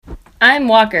I'm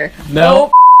Walker.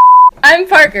 No. I'm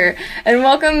Parker, and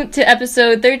welcome to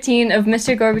episode 13 of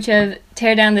Mr. Gorbachev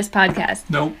Tear Down This Podcast.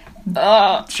 Nope.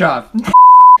 Oh. Shut up.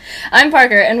 I'm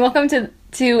Parker, and welcome to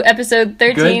episode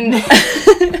 13.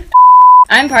 Good.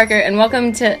 I'm Parker, and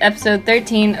welcome to episode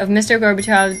 13 of Mr.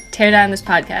 Gorbachev Tear Down This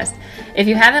Podcast. If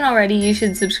you haven't already, you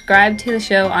should subscribe to the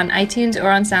show on iTunes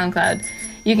or on SoundCloud.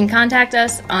 You can contact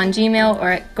us on Gmail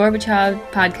or at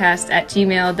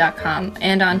gorbachevpodcast@gmail.com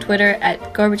and on Twitter at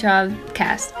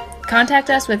gorbachevcast.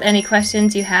 Contact us with any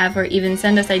questions you have or even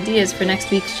send us ideas for next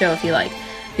week's show if you like.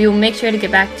 We will make sure to get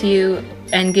back to you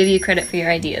and give you credit for your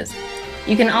ideas.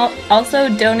 You can also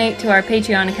donate to our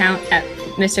Patreon account at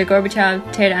Mr.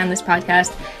 Gorbachev Tear Down This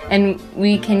Podcast, and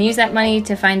we can use that money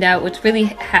to find out what's really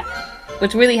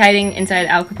hiding inside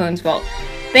Al Capone's vault.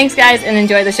 Thanks, guys, and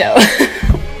enjoy the show.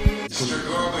 Mr.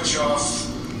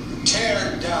 Gorbachev,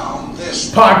 tear down this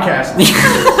Podcast.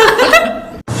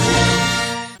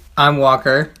 I'm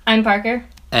Walker, I'm Parker.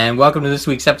 and welcome to this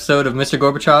week's episode of Mr.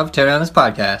 Gorbachev Tear Down This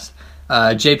Podcast.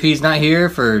 JP's not here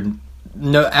for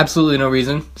absolutely no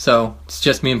reason, so it's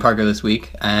just me and Parker this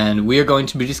week, and we are going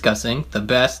to be discussing the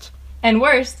best And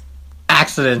worst.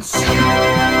 accidents.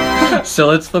 So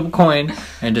let's flip a coin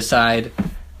and decide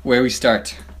where we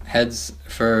start. Heads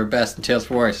for best and tails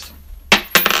for worst.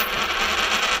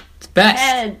 It's best.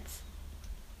 Heads.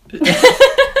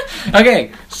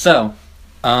 Okay, so,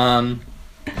 the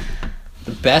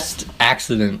best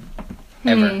accident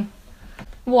ever.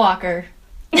 Walker.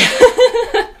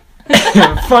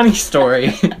 Funny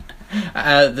story.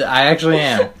 I actually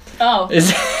am. Oh.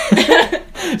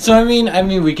 So I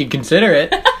mean, we could consider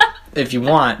it if you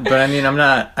want, but I mean,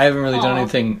 I haven't really done Aw.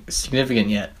 anything significant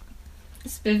yet.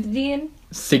 Spivdian?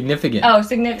 Significant. Oh,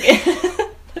 significant.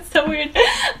 That's so weird.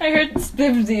 I heard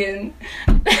Spivdian.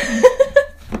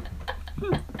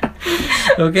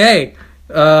 Okay.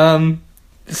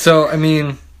 So I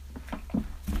mean,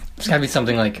 it's gotta be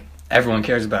something like everyone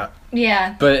cares about,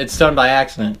 Yeah. but it's done by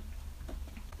accident.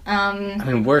 I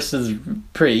mean, worst is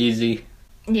pretty easy,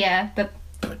 Yeah, but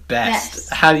but best.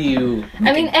 Best. How do you?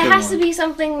 I mean, it has to be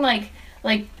something like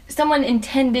someone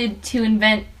intended to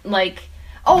invent,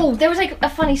 there was a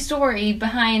funny story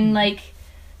behind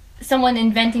someone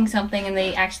inventing something and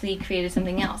they actually created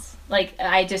something else.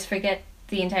 I just forget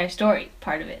the entire story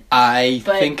part of it. I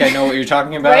But- think I know what you're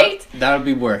talking about. Right? That would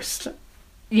be worst.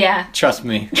 Yeah. Trust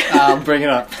me. I'll bring it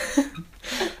up.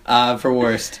 For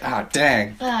worst. Oh,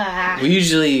 dang. We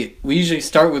usually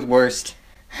start with worst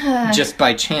just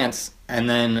by chance, and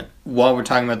then while we're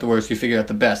talking about the worst, we figure out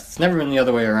the best. It's never been the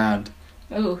other way around.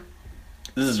 Ooh,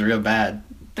 This is real bad.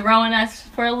 throwing us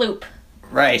for a loop.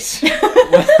 Right.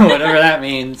 Whatever that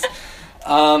means.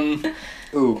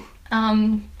 Ooh.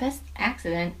 Best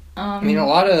accident. I mean, a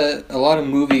lot of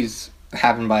movies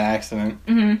happen by accident.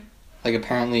 Mhm. Like,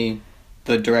 apparently,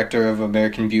 the director of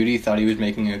American Beauty thought he was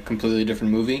making a completely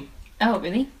different movie. Oh,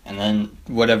 really? And then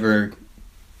whatever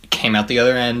came out the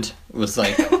other end was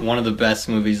one of the best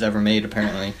movies ever made,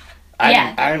 apparently.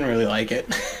 Yeah. I didn't really like it.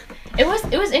 It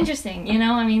was interesting, you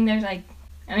know? I mean,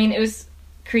 it was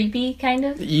creepy, kind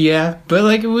of. Yeah, but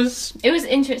it was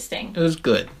interesting.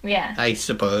 good, Yeah. I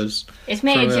suppose. It's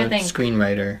made from you a think.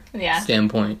 screenwriter Yeah.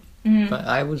 standpoint. Mhm. But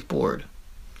I was bored.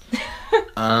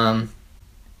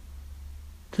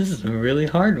 This is a really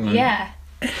hard one. Yeah.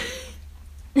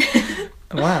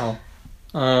 Wow.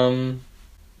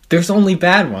 There's only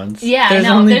bad ones. Yeah, There's I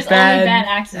know. only There's bad only bad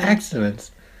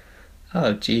accidents.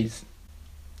 Oh, jeez.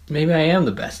 Maybe I am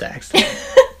the best accident.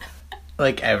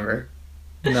 Ever.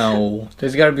 No.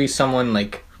 There's gotta be someone,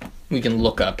 we can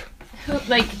look up.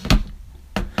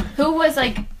 Who was,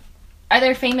 are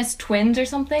there famous twins or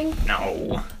something?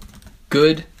 No.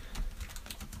 Good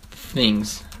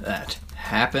things that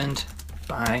happened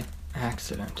by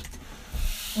accident.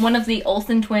 One of the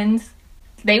Olsen twins.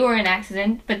 They were an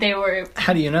accident, but they were...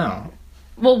 How do you know?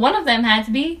 Well, one of them had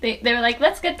to be. They were like,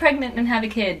 let's get pregnant and have a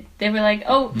kid. They were like,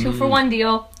 oh, 2-for-1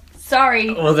 deal. Sorry.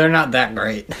 Well, they're not that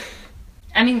great.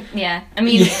 I mean, yeah. I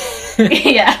mean,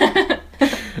 yeah.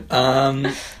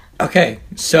 Okay,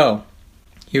 so,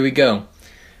 here we go.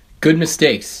 Good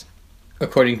mistakes,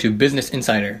 according to Business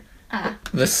Insider.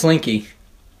 The Slinky,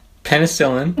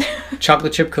 penicillin,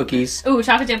 chocolate chip cookies, Ooh,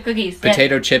 chocolate chip cookies.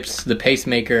 potato chips, the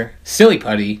pacemaker, silly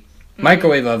putty,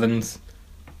 microwave ovens.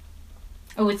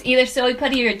 Oh, it's either silly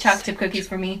putty or chocolate chip cookies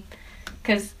for me.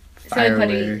 Because silly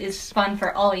putty Fireworks. is fun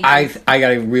for all ages. I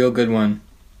got a real good one.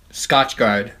 Scotch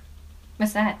Guard.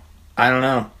 What's that? I don't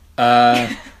know.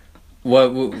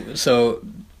 So,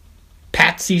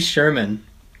 Patsy Sherman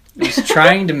was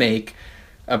trying to make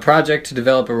a project to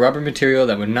develop a rubber material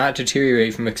that would not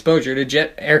deteriorate from exposure to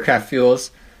jet aircraft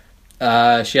fuels.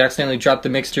 She accidentally dropped the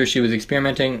mixture she was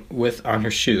experimenting with on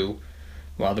her shoe.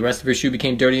 While the rest of her shoe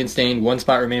became dirty and stained, one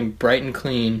spot remained bright and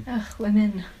clean. Ugh,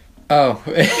 women. Oh.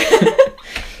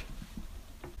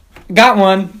 Got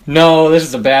one. No, this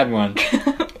is a bad one.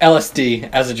 LSD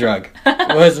as a drug.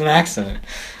 It was an accident.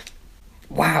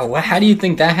 Wow, how do you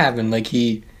think that happened? How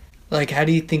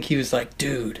do you think he was like,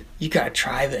 dude, you gotta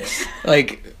try this?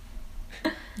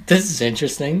 This is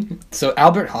interesting. So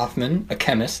Albert Hoffman, a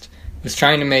chemist, was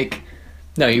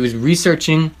he was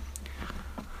researching,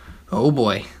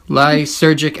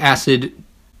 lysergic acid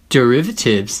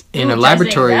derivatives in a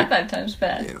laboratory. That 5 times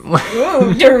fast.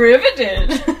 Ooh,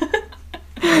 derivatives.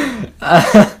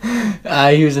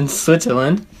 He was in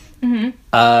Switzerland.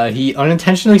 Mm-hmm. He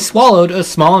unintentionally swallowed a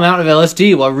small amount of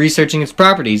LSD while researching its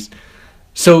properties.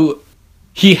 So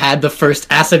he had the first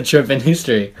acid trip in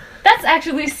history. That's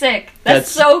actually sick. That's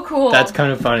so cool. That's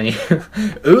kind of funny.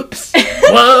 Oops.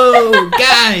 Whoa,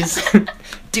 guys.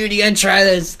 Dude, you gotta try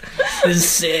this. This is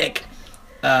sick.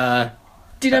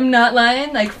 Dude, I'm not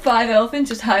lying. 5 elephants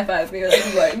just high-five me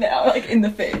right now, in the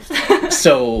face.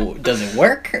 So, does it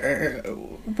work?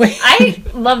 Wait. I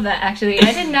love that, actually.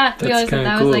 I did not realize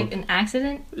that cool. was an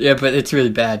accident. Yeah, but it's really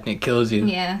bad and it kills you.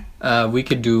 Yeah. We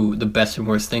could do the best and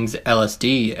worst things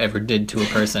LSD ever did to a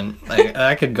person.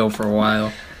 I could go for a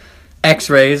while.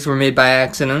 X-rays were made by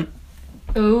accident.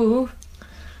 Ooh.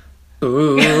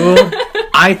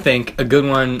 I think a good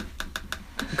one...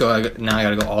 Now I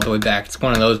gotta go all the way back. It's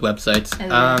one of those websites.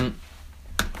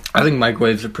 I think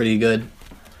microwaves are pretty good.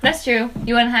 That's true.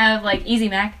 You want to have, Easy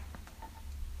Mac?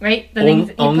 Right?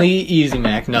 Only Easy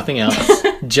Mac, nothing else.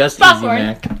 Just Easy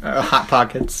Mac. Hot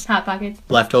Pockets. Hot Pockets.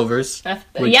 Leftovers.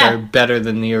 Which are better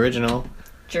than the original.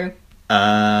 True.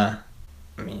 Yeah.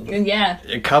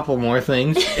 A couple more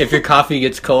things. If your coffee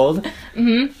gets cold,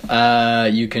 you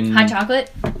can... Hot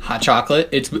chocolate? Hot chocolate.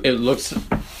 It's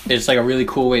a really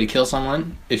cool way to kill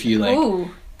someone. If you Ooh.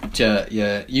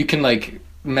 You can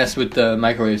mess with the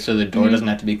microwave so the door doesn't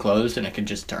have to be closed and it can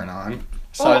just turn on.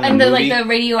 And the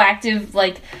radioactive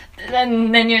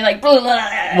then you're blah, blah,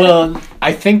 blah. Well,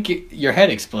 I think your head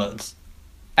explodes.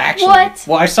 Actually. What?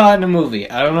 Well, I saw it in a movie.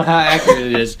 I don't know how accurate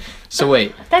it is. So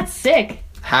wait. That's sick.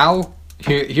 How?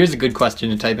 Here's a good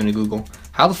question to type into Google.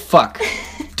 How the fuck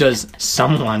does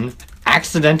someone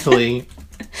accidentally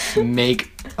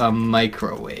make a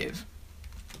microwave?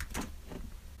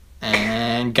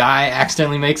 And guy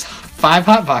accidentally makes 5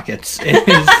 Hot Pockets. It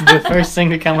is the first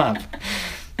thing to come up.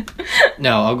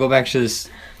 No, I'll go back to this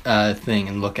thing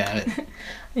and look at it.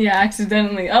 Yeah,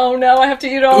 accidentally. Oh no, I have to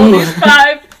eat all these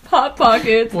 5 Hot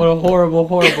Pockets. What a horrible,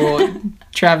 horrible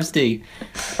travesty.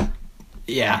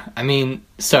 Yeah,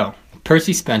 so,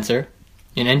 Percy Spencer,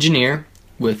 an engineer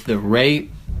with the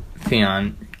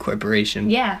Raytheon Corporation.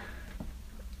 Yeah.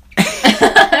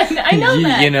 I know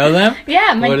that. You know them?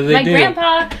 Yeah, what do they do?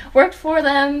 Grandpa worked for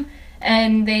them,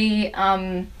 and they,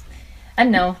 I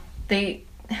don't know, they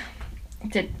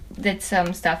did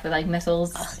some stuff with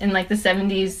missiles in the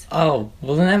 70s. Oh,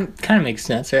 well then that kind of makes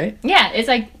sense, right? Yeah, it's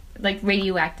like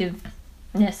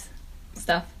radioactiveness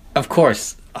stuff. Of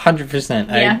course, 100%.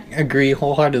 Yeah. I agree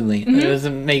wholeheartedly. It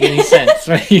doesn't make any sense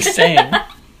what he's saying.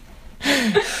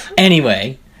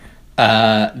 Anyway,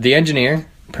 the engineer,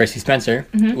 Percy Spencer,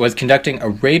 was conducting a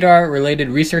radar-related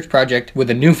research project with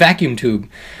a new vacuum tube.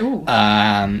 Ooh.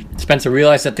 Spencer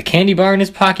realized that the candy bar in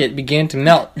his pocket began to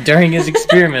melt during his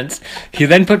experiments. He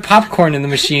then put popcorn in the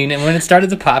machine, and when it started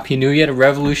to pop, he knew he had a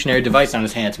revolutionary device on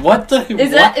his hands. What the...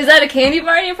 Is that a candy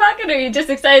bar in your pocket, or are you just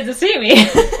excited to see me?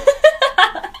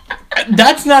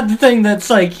 That's not the thing that's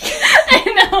I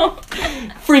know.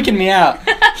 freaking me out.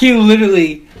 He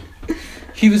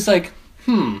was like,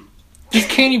 this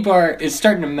candy bar is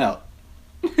starting to melt.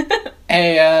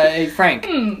 Hey, Frank,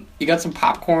 you got some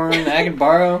popcorn that I can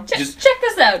borrow? Just check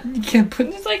this out. You can't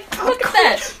put... Just look at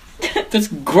that. That's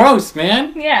gross,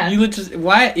 man. Yeah. You just...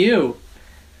 Why? Ew.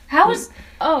 How was...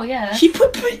 Oh, yeah. He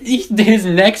put his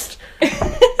next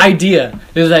idea.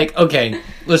 It was okay,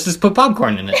 let's just put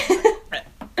popcorn in it.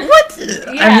 What?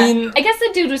 Yeah. I guess the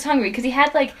dude was hungry because he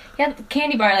had the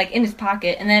candy bar in his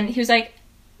pocket, and then he was like,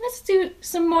 let's do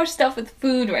some more stuff with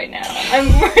food right now. I'm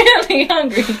really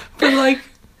hungry. But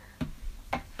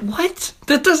what?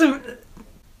 That doesn't...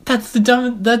 That's the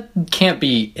dumb... That can't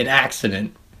be an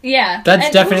accident. Yeah. That's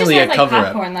definitely a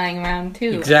cover-up. Popcorn lying around, too.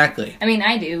 Exactly.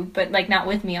 I do, but not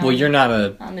with me on... Well, you're not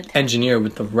an engineer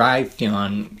with the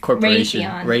Raytheon Corporation.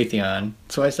 Raytheon.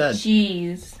 That's what I said.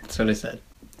 Jeez. That's what I said.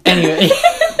 Anyway.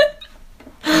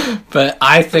 But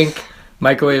I think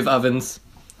microwave ovens...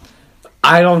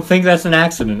 I don't think that's an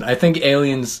accident. I think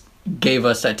aliens gave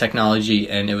us that technology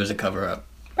and it was a cover-up.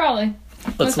 Probably.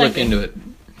 Let's look into it.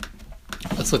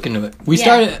 Let's look into it. We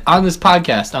started on this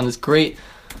podcast, on this great,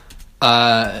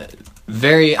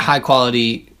 very high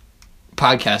quality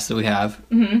podcast that we have.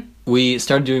 Mm-hmm. We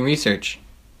started doing research,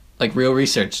 like real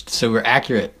research, so we're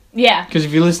accurate. Yeah. Because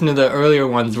if you listen to the earlier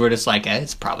ones, we're just like,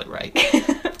 it's probably right.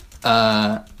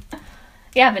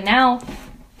 Yeah, but now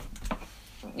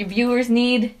your viewers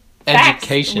need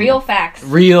education, facts, real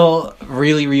facts,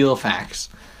 really real facts.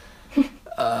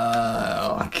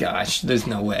 Oh gosh, there's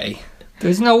no way.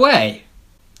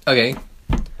 Okay,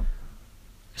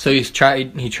 so he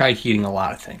tried heating a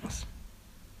lot of things.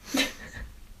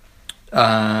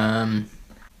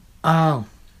 Oh,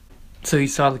 so he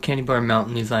saw the candy bar melt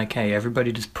and he's like, hey,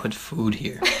 everybody just put food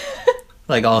here.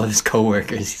 Like all of his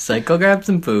coworkers, he's like, go grab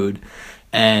some food.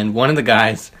 And one of the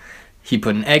guys, he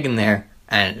put an egg in there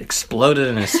and it exploded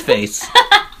in his face.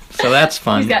 So that's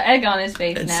fun. He's got egg on his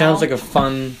face now. It sounds like a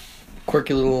fun,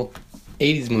 quirky little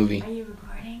 80s movie. Are you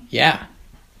recording? Yeah.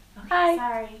 Okay, Hi.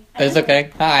 Sorry. It's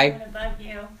okay. Hi. I'm gonna bug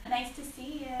you. Nice to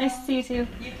see you. Nice to see you too.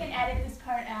 You can edit this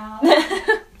part out.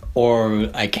 Or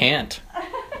I can't.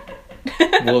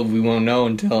 Well, we won't know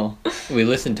until we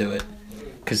listen to it.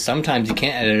 Because sometimes you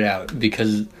can't edit it out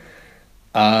because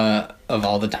of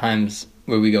all the times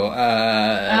where we go,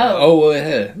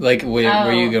 like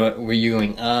where you go, where you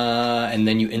going, and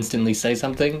then you instantly say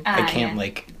something. I can't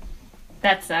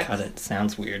that sucks. cut it.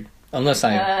 Sounds weird. Unless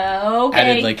I Okay.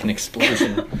 added like an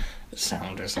explosion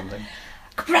sound or something.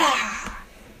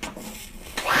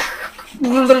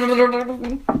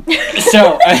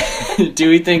 So, do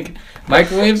we think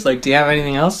microwaves? Like, do you have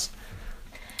anything else?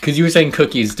 Because you were saying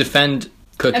cookies. Defend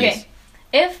cookies. Okay,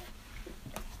 if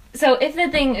the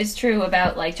thing is true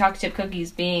about like chocolate chip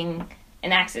cookies being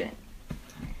an accident,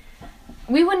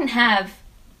 we wouldn't have,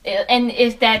 and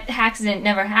if that accident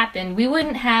never happened, we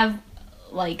wouldn't have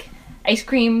like ice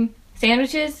cream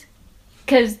sandwiches,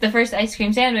 because the first ice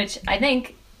cream sandwich, I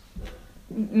think,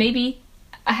 maybe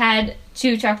had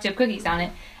 2 chocolate chip cookies on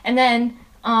it, and then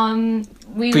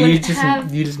we wouldn't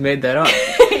have. You just made that up.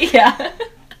 Yeah.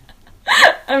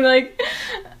 I'm like,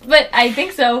 but I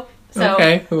think so. So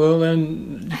okay, well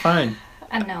then, fine.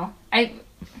 I don't know. I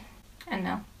don't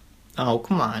know. Oh,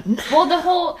 come on. Well,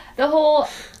 the whole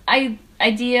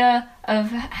idea of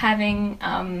having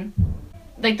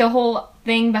like the whole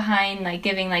thing behind like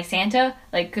giving like Santa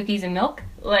like cookies and milk,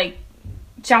 like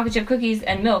chocolate chip cookies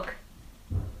and milk.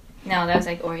 No, that was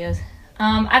like Oreos.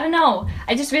 I don't know.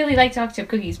 I just really like chocolate chip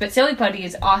cookies, but Silly Putty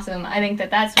is awesome. I think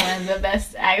that's one of the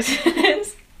best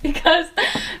accidents because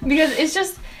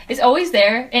it's always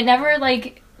there. It never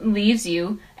like leaves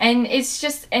you, and it's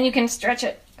just, and you can stretch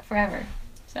it forever.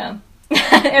 So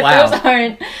if those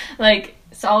aren't like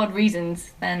solid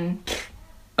reasons, then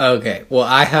okay. Well,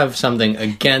 I have something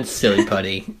against Silly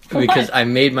Putty because I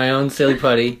made my own Silly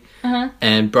Putty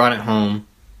and brought it home.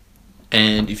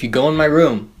 And if you go in my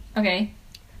room, okay,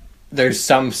 there's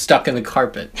some stuck in the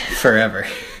carpet forever.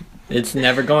 It's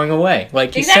never going away.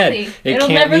 Like you exactly. said, It'll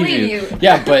can't never leave you.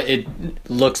 Yeah, but it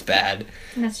looks bad.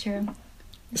 That's true.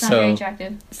 It's not very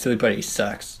attractive. Silly Putty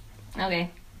sucks.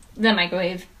 Okay. The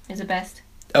microwave is the best.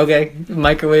 Okay,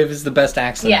 microwave is the best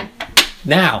accident. Yeah.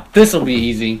 Now, this will be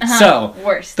easy. So,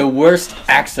 worst. The worst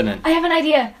accident. I have an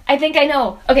idea. I think I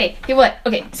know. Okay, here what?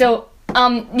 Okay, so,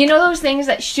 you know those things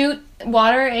that shoot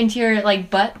water into your, like,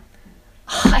 butt?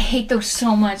 I hate those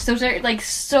so much. Those are, like,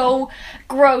 so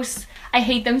gross. I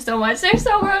hate them so much. They're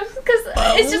so gross. Because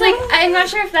it's just, like, I'm not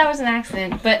sure if that was an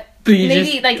accident, but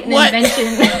maybe, like, an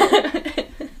invention.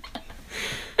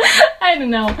 I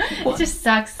don't know. It just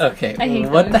sucks. Okay, I hate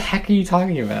what those. the heck are you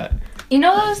talking about? You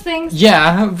know those things?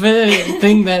 Yeah, the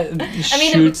thing that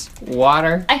shoots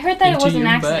water. I heard that it was an your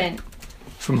accident. butt.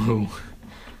 From who?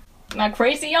 My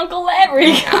crazy Uncle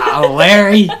Larry. Oh,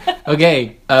 Larry.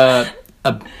 Okay,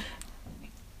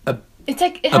 It's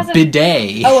like it has a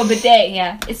bidet. Oh, a bidet.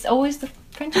 Yeah, it's always the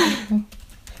French people.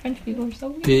 French people are so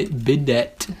weird.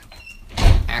 Bidet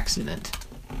accident.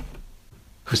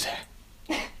 Who's there?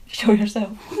 Show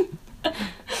yourself.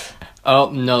 Oh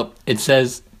no! It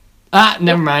says.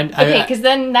 Never mind. Okay, because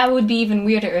then that would be even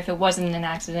weirder if it wasn't an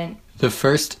accident. The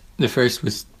first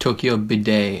was Tokyo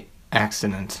bidet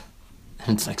accident.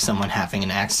 And it's like someone having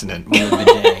an accident with a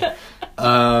bidet.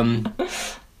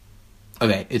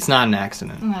 Okay, it's not an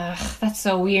accident. Ugh, that's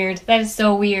so weird. That is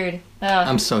so weird. Ugh.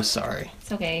 I'm so sorry.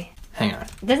 It's okay. Hang on.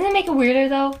 Doesn't it make it weirder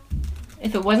though?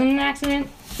 If it wasn't an accident?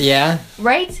 Yeah.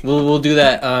 Right? We'll do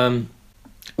that.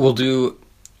 We'll do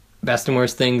best and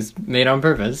worst things made on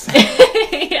purpose.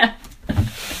 Yeah.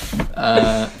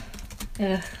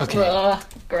 Okay. Ugh,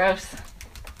 gross.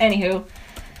 Anywho.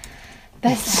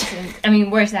 Best accident. I mean,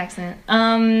 worst accident.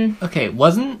 Okay,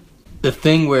 wasn't the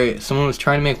thing where someone was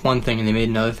trying to make one thing and they made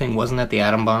another thing? Wasn't that the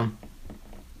atom bomb?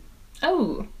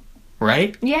 Oh.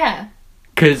 Right? Yeah.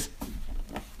 Because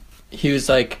he was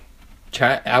like,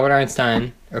 Albert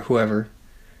Einstein or whoever.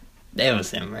 That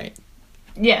was him, right?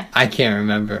 Yeah. I can't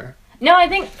remember. No, I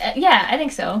think, I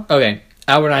think so. Okay.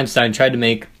 Albert Einstein tried to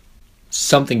make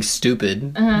something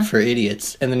stupid for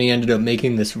idiots, and then he ended up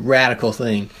making this radical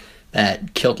thing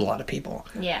that killed a lot of people.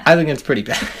 Yeah. I think it's pretty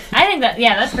bad. I think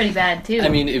that's pretty bad, too. I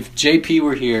mean, if JP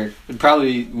were here,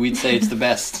 we'd say it's the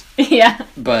best. Yeah.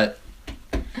 But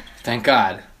thank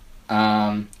God.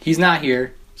 He's not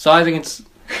here, so I think it's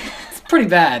pretty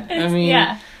bad. I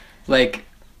mean, like,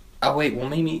 oh wait, well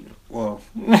maybe, whoa.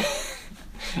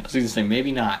 I was going to say,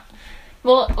 maybe not.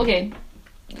 Well, okay.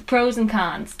 Pros and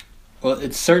cons. Well,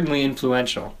 it's certainly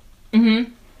influential.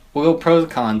 Mm-hmm. We'll go pros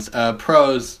and cons.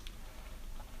 Pros,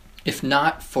 if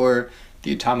not for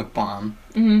the atomic bomb,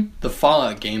 the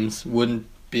Fallout games wouldn't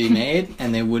be made,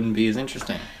 and they wouldn't be as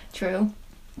interesting. True.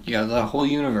 You got the whole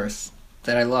universe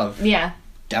that I love. Yeah.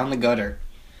 Down the gutter.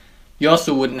 You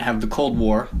also wouldn't have the Cold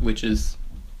War, which is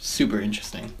super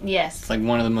interesting. Yes. It's like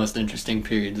one of the most interesting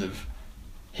periods of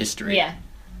history. Yeah.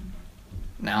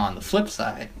 Now on the flip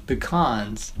side, the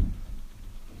cons.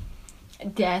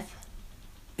 Death.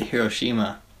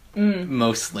 Hiroshima.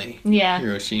 Mostly. Yeah.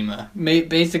 Hiroshima.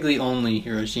 Basically only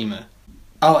Hiroshima.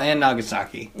 Oh, and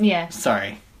Nagasaki. Yeah.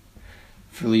 Sorry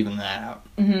for leaving that out.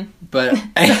 But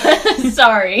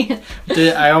sorry.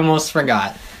 I almost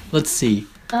forgot. Let's see.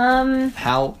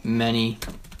 How many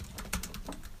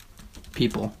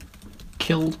people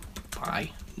killed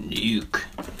by nuke?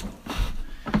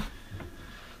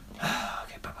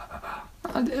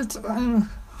 Okay, it's really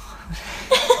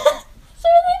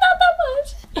not that much.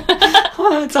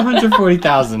 it's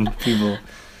 140,000 people.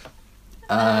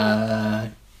 I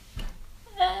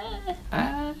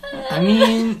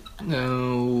mean,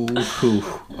 no.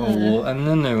 Oh, and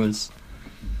then there was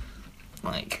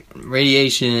like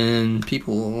radiation,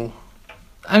 people.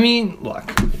 I mean, look,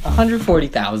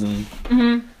 140,000.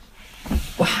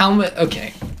 Well, how much?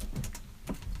 Okay.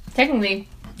 Technically,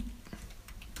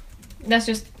 that's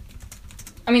just.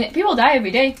 I mean, people die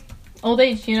every day. Old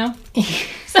age, you know.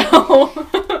 So.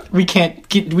 we can't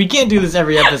do this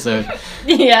every episode.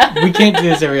 Yeah. We can't do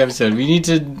this every episode. We need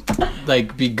to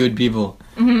like be good people.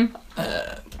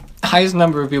 Highest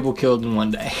number of people killed in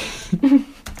one day.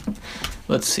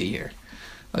 Let's see here.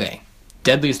 Okay,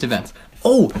 deadliest events.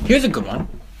 Oh, here's a good one.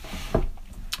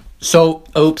 So,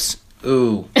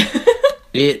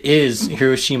 it is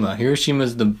Hiroshima.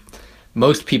 Hiroshima's the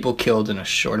most people killed in a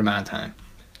short amount of time.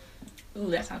 Ooh,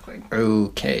 that's awkward.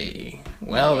 Okay,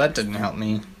 well that didn't help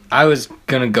me. I was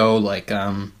gonna go like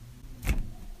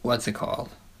what's it called?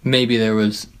 Maybe there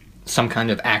was some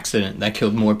kind of accident that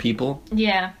killed more people.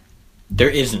 Yeah. There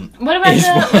isn't. What about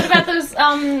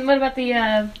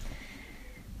the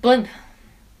blimp?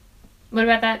 What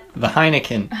about that? The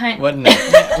Heineken.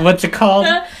 What's it called?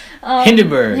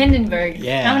 Hindenburg. Hindenburg.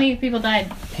 Yeah. How many people died?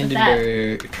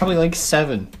 Hindenburg. Probably like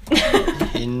 7.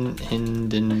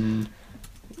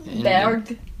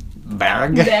 Berg.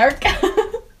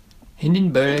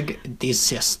 Hindenburg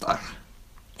disaster.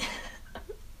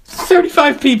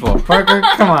 35 people. Parker,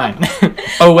 come on.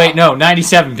 Oh wait, no,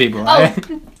 97 people. Oh.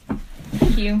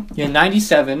 Thank you. Yeah,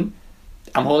 97.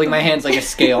 I'm holding my hands like a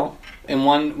scale. In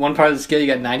one part of the scale, you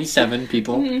got 97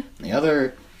 people. The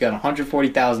other, you got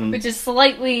 140,000. Which is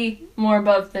slightly more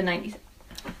above the 97.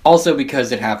 Also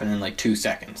because it happened in like 2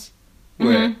 seconds.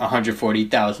 Where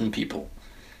 140,000 people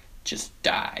just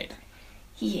died.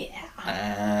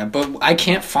 Yeah. But I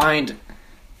can't find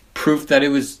proof that it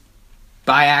was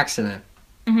by accident.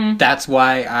 That's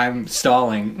why I'm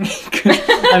stalling.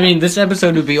 I mean, this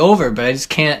episode would be over, but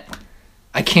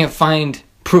I can't find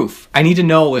proof. I need to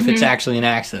know if it's actually an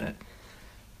accident.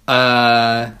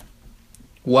 Here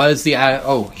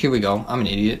we go. I'm an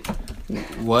idiot.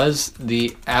 Was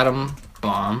the atom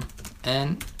bomb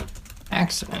an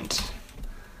accident?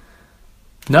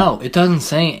 No, it doesn't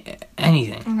say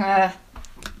anything.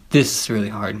 This is really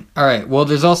hard. Alright, well,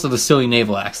 there's also the silly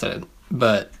naval accident,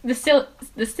 but... The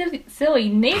silly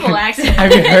naval accident?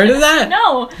 Have you heard of that?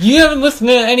 No. You haven't listened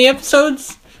to any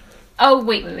episodes? Oh,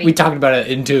 wait. We talked about it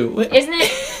in 2. Isn't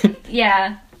it?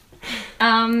 Yeah.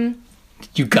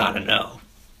 You gotta know.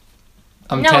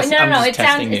 No.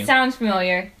 It sounds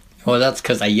familiar. Well, that's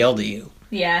because I yelled at you.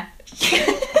 Yeah.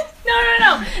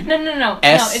 No.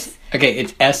 It's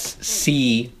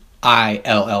SCILLY.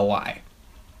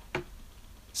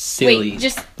 Silly. Wait,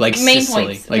 just like main Sicily,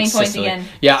 points. like Main points Sicily. again.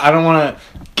 Yeah, I don't want to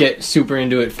get super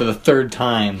into it for the 3rd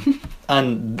time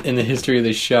in the history of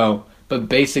this show, but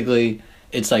basically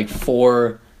it's like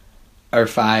 4 or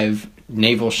 5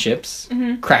 naval ships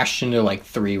crashed into like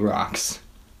 3 rocks.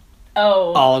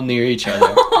 Oh. All near each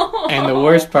other. And the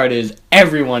worst part is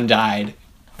everyone died.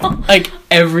 Like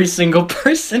every single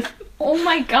person. Oh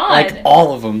my god. Like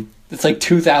all of them. It's like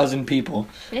 2,000 people.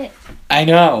 Shit. I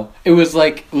know. It was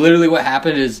like literally what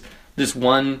happened is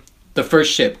the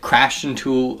first ship crashed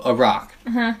into a rock.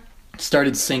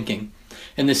 Started sinking.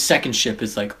 And the second ship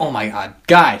is like, oh my god,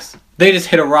 guys, they just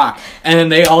hit a rock. And then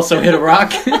they also hit a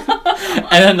rock. And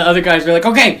then the other guys were like,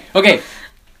 okay,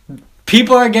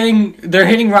 people they're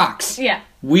hitting rocks. Yeah.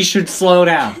 We should slow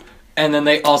down. And then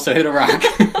they also hit a rock.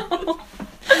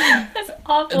 That's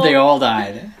awful. They all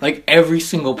died. Like every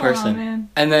single person. Oh, man.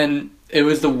 And then it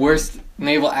was the worst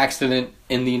naval accident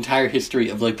in the entire history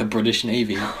of like the British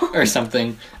Navy or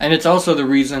something. And it's also the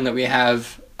reason that we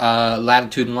have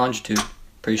latitude and longitude.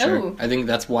 Pretty sure. Ooh. I think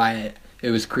that's why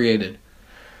it was created.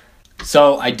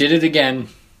 So I did it again.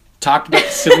 Talked about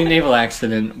the silly naval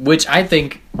accident, which I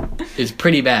think is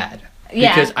pretty bad.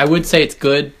 Yeah. Because I would say it's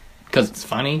good because it's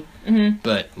funny.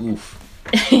 But oof.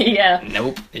 Yeah.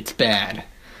 Nope. It's bad.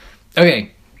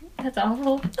 Okay. That's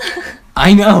awful.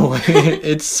 I know.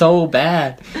 It's so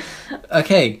bad.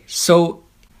 Okay. So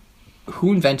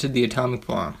who invented the atomic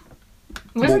bomb?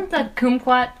 Wasn't the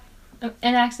kumquat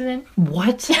an accident?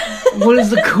 What? What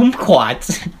is the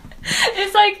kumquat?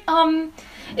 It's like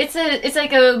it's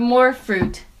like a more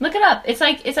fruit. Look it up. It's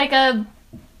like a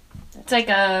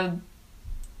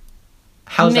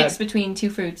How's mix that? between 2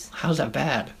 fruits. How's that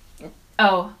bad?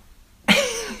 Oh.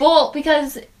 Well,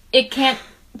 because it can't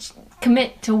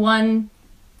commit to one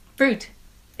fruit.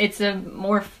 It's a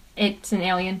morph. It's an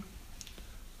alien.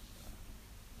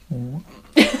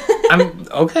 I'm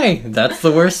okay. That's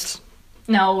the worst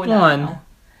No, one. No.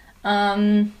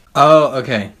 Oh,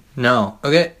 okay. No.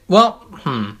 Okay. Well,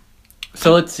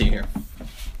 So let's see here.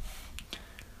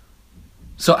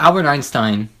 So Albert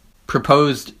Einstein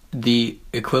proposed the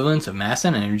equivalence of mass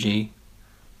and energy,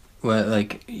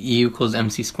 like E equals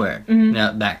mc squared.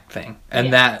 Now that thing,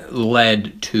 and that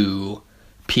led to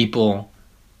people,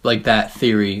 like that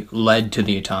theory led to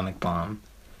the atomic bomb,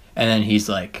 and then he's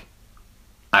like,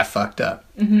 I fucked up.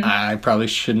 I probably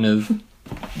shouldn't have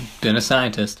been a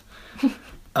scientist.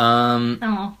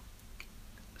 Oh.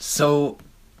 So,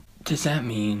 does that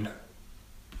mean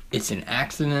it's an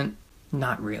accident?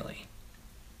 Not really.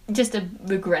 Just a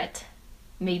regret,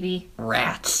 maybe.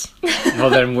 Rats. Well,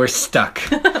 then we're stuck.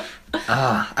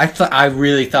 I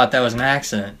really thought that was an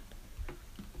accident.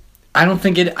 I don't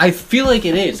think it. I feel like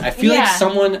it is. I feel like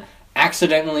someone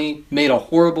accidentally made a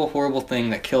horrible, horrible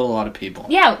thing that killed a lot of people.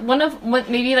 Yeah, one of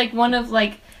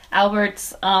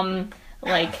Albert's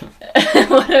like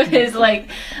one of his like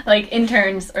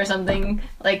interns or something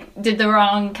like did the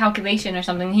wrong calculation or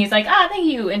something. He's like, thank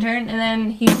you, intern, and then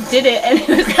he did it, and it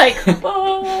was like,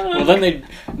 whoa. Well, then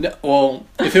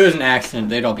if it was an accident,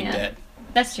 they'd all be dead.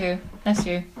 That's true. It's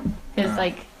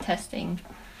like testing.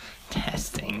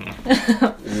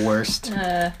 Worst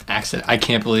accident. I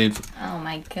can't believe. Oh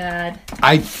my god.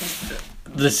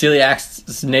 The silly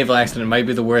naval accident might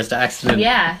be the worst accident.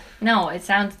 Yeah. No, it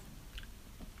sounds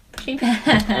pretty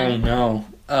bad.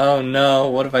 Oh no.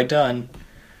 What have I done?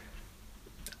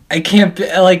 I can't be,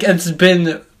 like, it's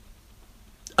been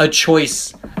a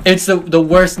choice. It's the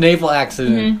worst naval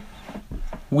accident.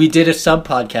 We did a sub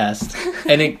podcast,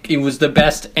 and it was the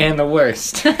best and the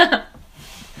worst.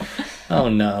 Oh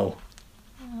no.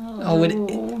 Oh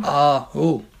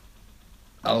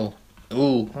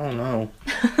no.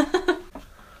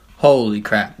 Holy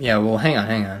crap. Yeah, well,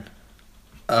 hang on.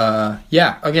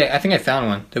 Yeah, okay, I think I found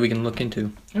one that we can look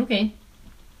into. Okay.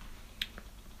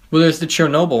 Well, there's the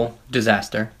Chernobyl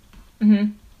disaster.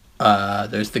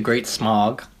 There's the Great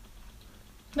Smog.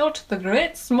 Not the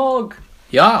Great Smog.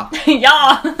 Yeah.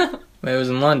 Yeah. It was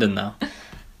in London, though.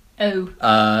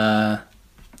 Oh.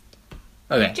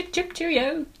 Okay. Chip chip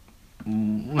cheerio.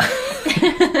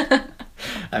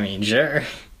 I mean, sure.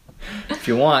 If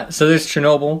you want. So there's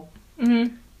Chernobyl,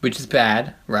 which is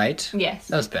bad, right? Yes.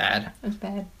 That was bad. That's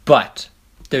bad. But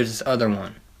there's this other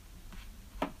one.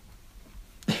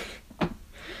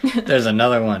 There's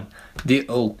another one.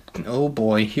 Oh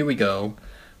boy, here we go.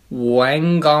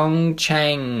 Wangong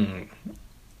Chang.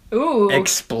 Ooh.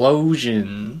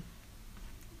 Explosion.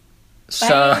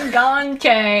 Bang Gong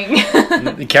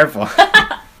Chang. Be careful.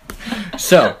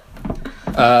 So,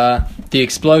 the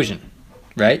explosion,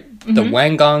 right? The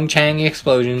Wangong Chang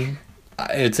explosion.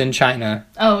 It's in China.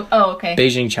 Oh, okay.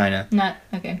 Beijing, China. Not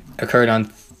okay. Occurred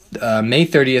on May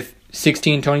 30th,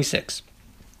 1626.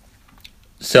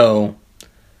 So,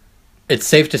 it's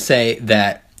safe to say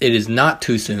that it is not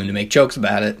too soon to make jokes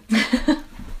about it.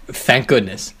 Thank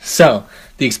goodness. So,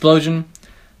 the explosion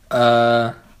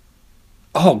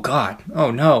Oh, God.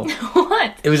 Oh, no.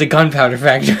 What? It was a gunpowder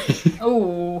factory.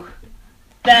 Oh.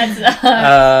 That's,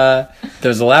 There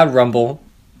was a loud rumble.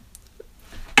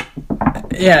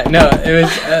 Yeah, no, it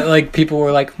was, like, people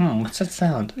were like, what's that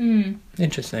sound?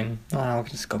 Interesting. Oh, I'll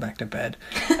just go back to bed.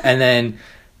 And then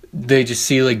they just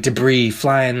see, like, debris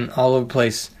flying all over the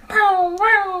place.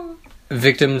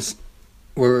 Victims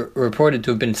were reported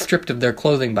to have been stripped of their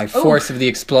clothing by force of the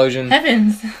explosion.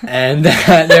 Heavens. And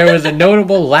there was a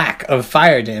notable lack of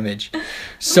fire damage.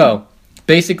 So,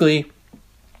 basically,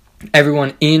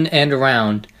 everyone in and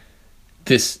around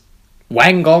this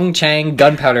Wangongchang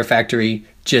gunpowder factory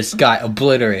just got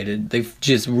obliterated. They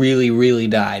just really, really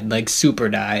died. Like, super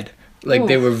died. Like,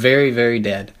 they were very, very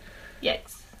dead.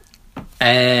 Yikes.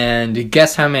 And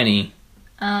guess how many?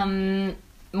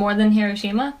 More than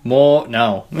Hiroshima? More?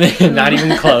 No. Not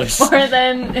even close. More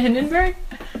than Hindenburg?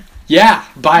 Yeah,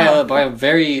 by a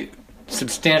very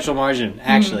substantial margin,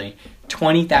 actually.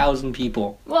 20,000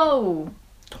 people. Whoa.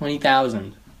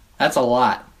 20,000. That's a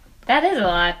lot. That is a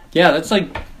lot. Yeah, that's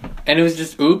like... And it was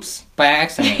just, oops, by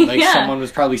accident. Like, someone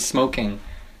was probably smoking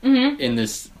in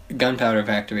this gunpowder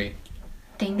factory.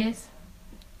 Dingus.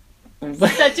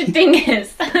 Such a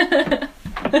dingus.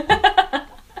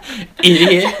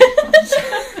 Idiot.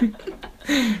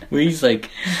 He's, like,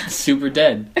 super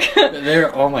dead.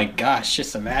 They're, oh my gosh,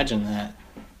 just imagine that.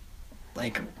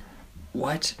 Like,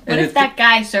 what? What if that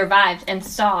guy survived and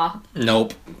saw?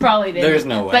 Nope. Probably did. There's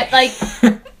no way.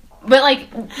 But, like,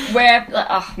 where...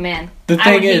 Oh, man.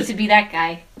 I would hate to be that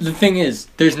guy. The thing is,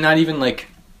 there's not even, like...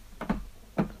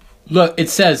 Look, it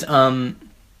says,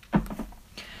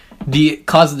 the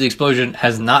cause of the explosion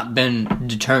has not been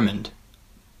determined.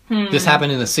 This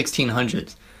happened in the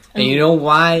 1600s. And you know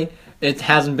why it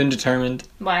hasn't been determined?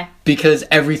 Why? Because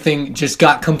everything just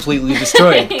got completely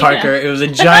destroyed, Parker. It was a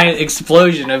giant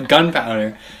explosion of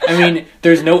gunpowder. I mean,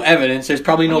 there's no evidence. There's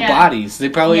probably no bodies. They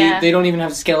don't even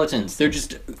have skeletons. They're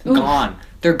just gone.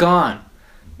 They're gone.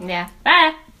 Yeah.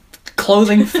 Bye.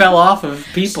 Clothing fell off of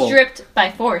people. Stripped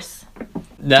by force.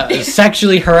 No,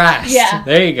 sexually harassed. Yeah.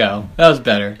 There you go. That was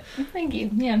better. Thank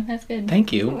you. Yeah, that's good.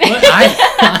 Thank you.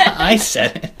 I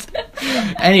said it.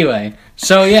 Anyway,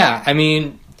 so yeah, I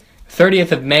mean,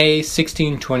 30th of May,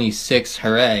 1626,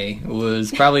 hooray,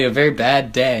 was probably a very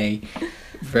bad day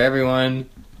for everyone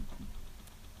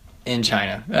in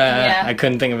China. I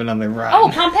couldn't think of another rhyme. Oh,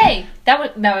 Pompeii. That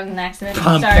was an accident.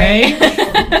 Pompeii? Sorry.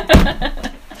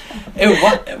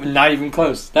 It was not even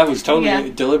close. That was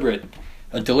totally deliberate.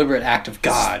 A deliberate act of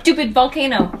God. Stupid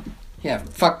volcano. Yeah,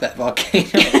 fuck that volcano.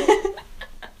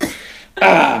 Sorry,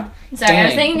 I was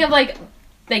dang. thinking of like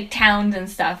towns and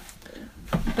stuff.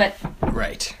 But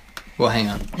Right. Well, hang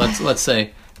on. Let's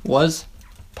say, was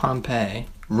Pompeii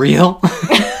real?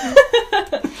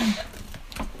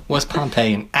 Was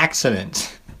Pompeii an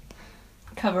accident?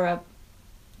 cover up.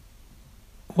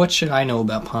 What should I know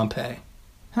about Pompeii?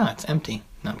 It's empty.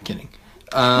 No, I'm kidding.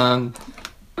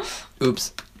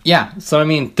 Oops. Yeah, so I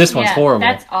mean, this one's horrible.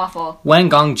 That's awful.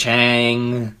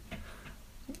 Wangongchang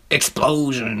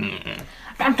explosion.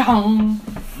 Dong dong.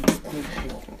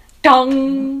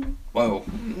 Dong. Whoa.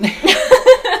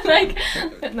 Like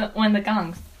when the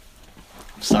gongs.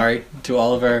 Sorry to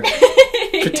all of our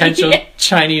potential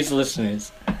Chinese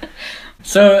listeners.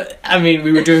 So, I mean,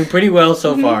 we were doing pretty well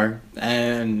so far,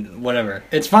 and whatever.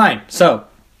 It's fine. So,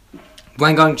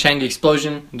 Wangongchang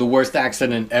explosion, the worst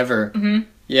accident ever. Mm-hmm.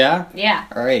 Yeah? Yeah.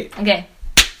 All right. Okay.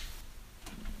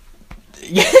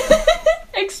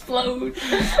 Explode.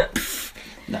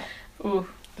 No. Ooh.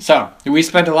 So, we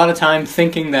spent a lot of time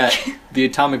thinking that the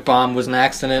atomic bomb was an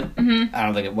accident. Mm-hmm. I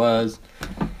don't think it was.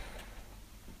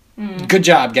 Good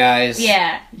job, guys.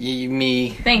 Yeah.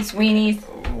 Me. Thanks, weenies.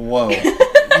 Whoa.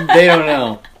 They don't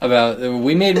know about...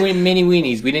 We made mini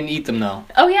weenies. We didn't eat them, though.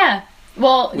 Oh, yeah.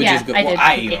 Well, Which is good. I did.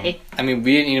 I ate them. I mean,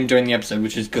 we didn't eat them during the episode,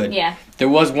 which is good. Yeah. There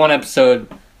was one episode...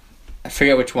 I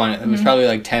forget which one. It was probably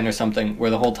like 10 or something,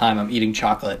 where the whole time I'm eating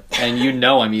chocolate. And you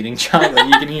know I'm eating chocolate.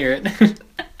 You can hear it.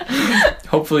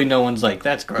 Hopefully no one's like,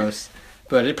 that's gross.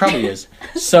 But it probably is.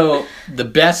 So, the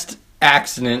best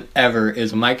accident ever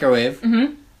is a microwave.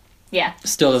 Mm-hmm. Yeah.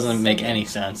 Still doesn't make any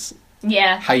sense.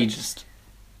 Yeah. How you just...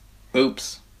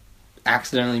 Oops.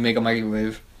 Accidentally make a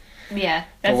microwave. Yeah.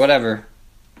 Or whatever.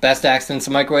 Best accident's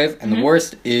a microwave. And the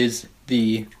worst is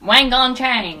the...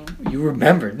 Wangongchang. You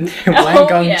remembered.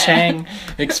 Wangongchang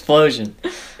explosion.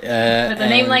 With a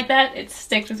name like that, it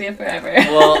sticks with you forever.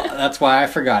 Well, that's why I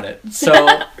forgot it.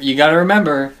 So, you gotta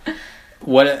remember,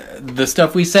 what the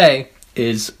stuff we say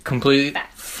is completely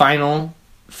final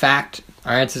fact.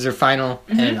 Our answers are final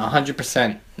and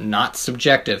 100% not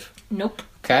subjective. Nope.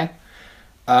 Okay?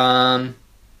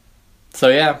 So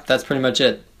yeah, that's pretty much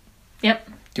it. Yep.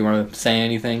 Do you want to say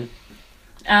anything?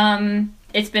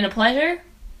 It's been a pleasure.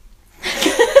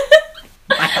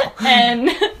 Wow. And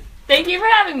thank you for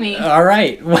having me. All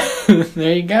right.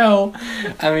 There you go.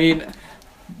 I mean,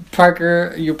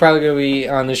 Parker, you're probably going to be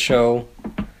on the show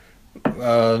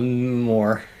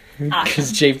more.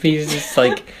 Because JP's just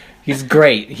like, he's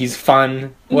great. He's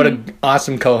fun. What an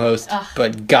awesome co-host.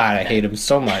 But God, I hate him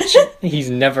so much. He's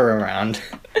never around.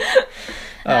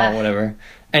 Oh, whatever.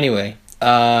 Anyway,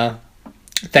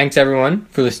 thanks everyone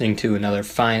for listening to another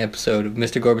fine episode of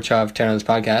Mr. Gorbachev, Turn on This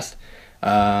Podcast.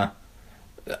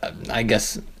 I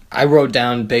guess I wrote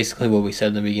down basically what we said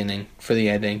in the beginning for the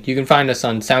ending. You can find us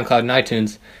on SoundCloud and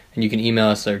iTunes, and you can email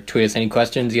us or tweet us any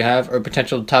questions you have or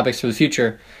potential topics for the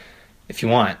future if you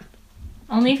want.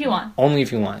 Only if you want. Only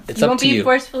if you want. It's you up won't to be you.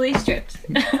 forcefully stripped.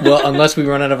 Well, unless we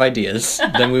run out of ideas,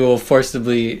 then we will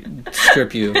forcibly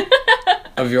strip you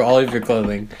of all of your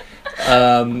clothing.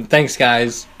 Thanks,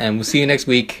 guys, and we'll see you next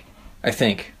week. I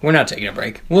think we're not taking a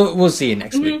break. We'll see you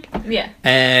next week. Yeah.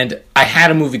 And I had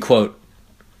a movie quote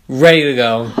ready to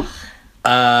go.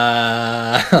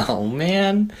 Oh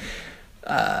man.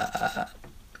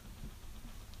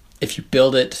 If you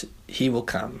build it, he will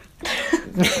come.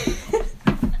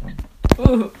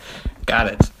 Ooh. Got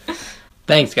it.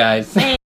 Thanks, guys.